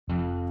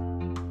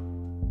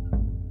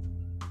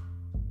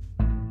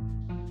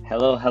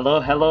Hello, hello,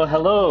 hello,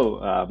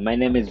 hello. My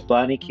name is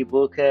Bani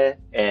Kibuka,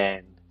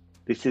 and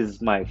this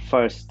is my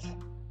first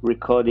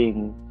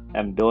recording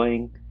I'm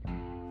doing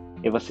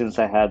ever since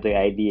I had the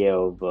idea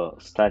of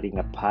starting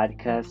a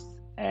podcast.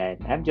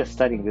 And I'm just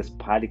starting this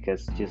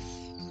podcast just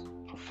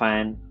for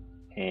fun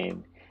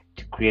and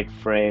to create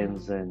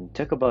friends and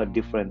talk about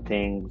different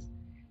things,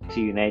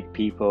 to unite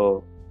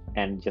people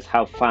and just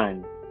have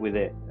fun with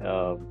it.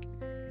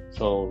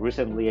 So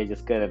recently I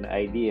just got an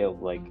idea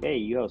of like, hey,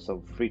 you have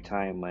some free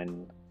time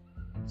and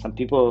some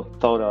people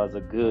thought I was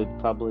a good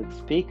public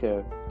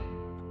speaker,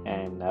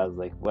 and I was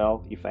like,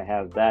 well, if I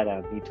have that,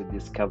 I need to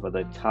discover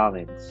the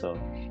talent. So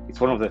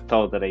it's one of the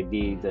thoughts that I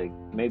did. Like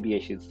maybe I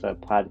should start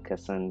a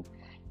podcast, and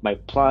my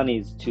plan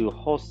is to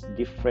host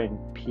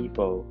different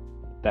people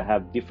that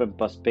have different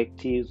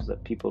perspectives,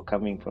 that people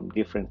coming from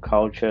different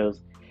cultures,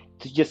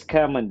 to just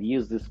come and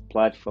use this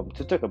platform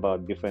to talk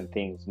about different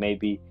things.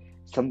 Maybe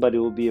somebody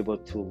will be able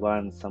to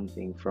learn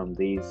something from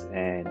this,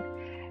 and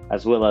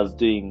as well as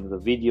doing the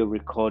video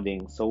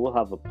recording. So we'll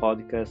have a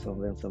podcast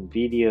and then some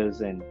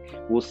videos, and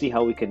we'll see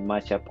how we can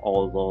match up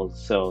all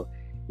those. So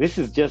this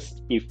is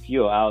just if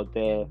you're out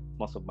there.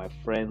 Most of my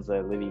friends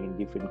are living in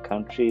different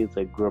countries.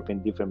 I grew up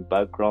in different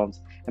backgrounds.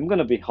 I'm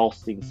gonna be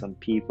hosting some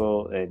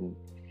people and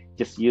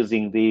just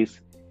using this.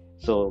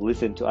 So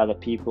listen to other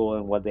people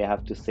and what they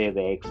have to say,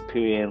 their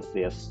experience,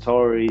 their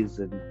stories,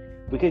 and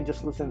we can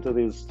just listen to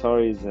these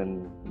stories.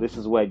 And this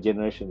is where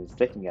generation is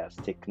taking us,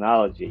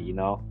 technology.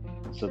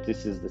 So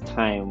this is the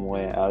time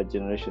where our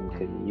generation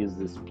can use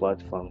this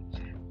platform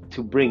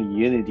to bring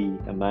unity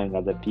among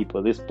other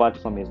people. This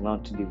platform is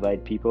not to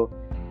divide people,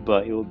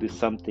 but it will be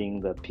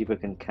something that people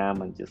can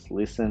come and just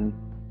listen,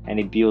 and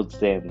it builds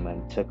them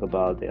and talk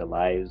about their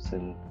lives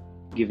and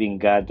giving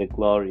God the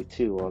glory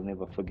too. I'll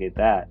never forget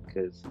that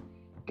because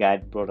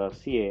God brought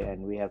us here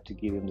and we have to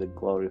give him the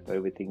glory for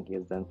everything he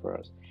has done for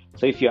us.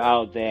 So if you're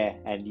out there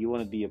and you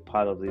want to be a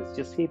part of this,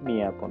 just hit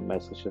me up on my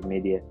social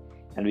media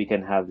and we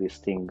can have this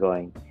thing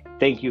going.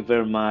 Thank you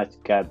very much.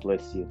 God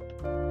bless you.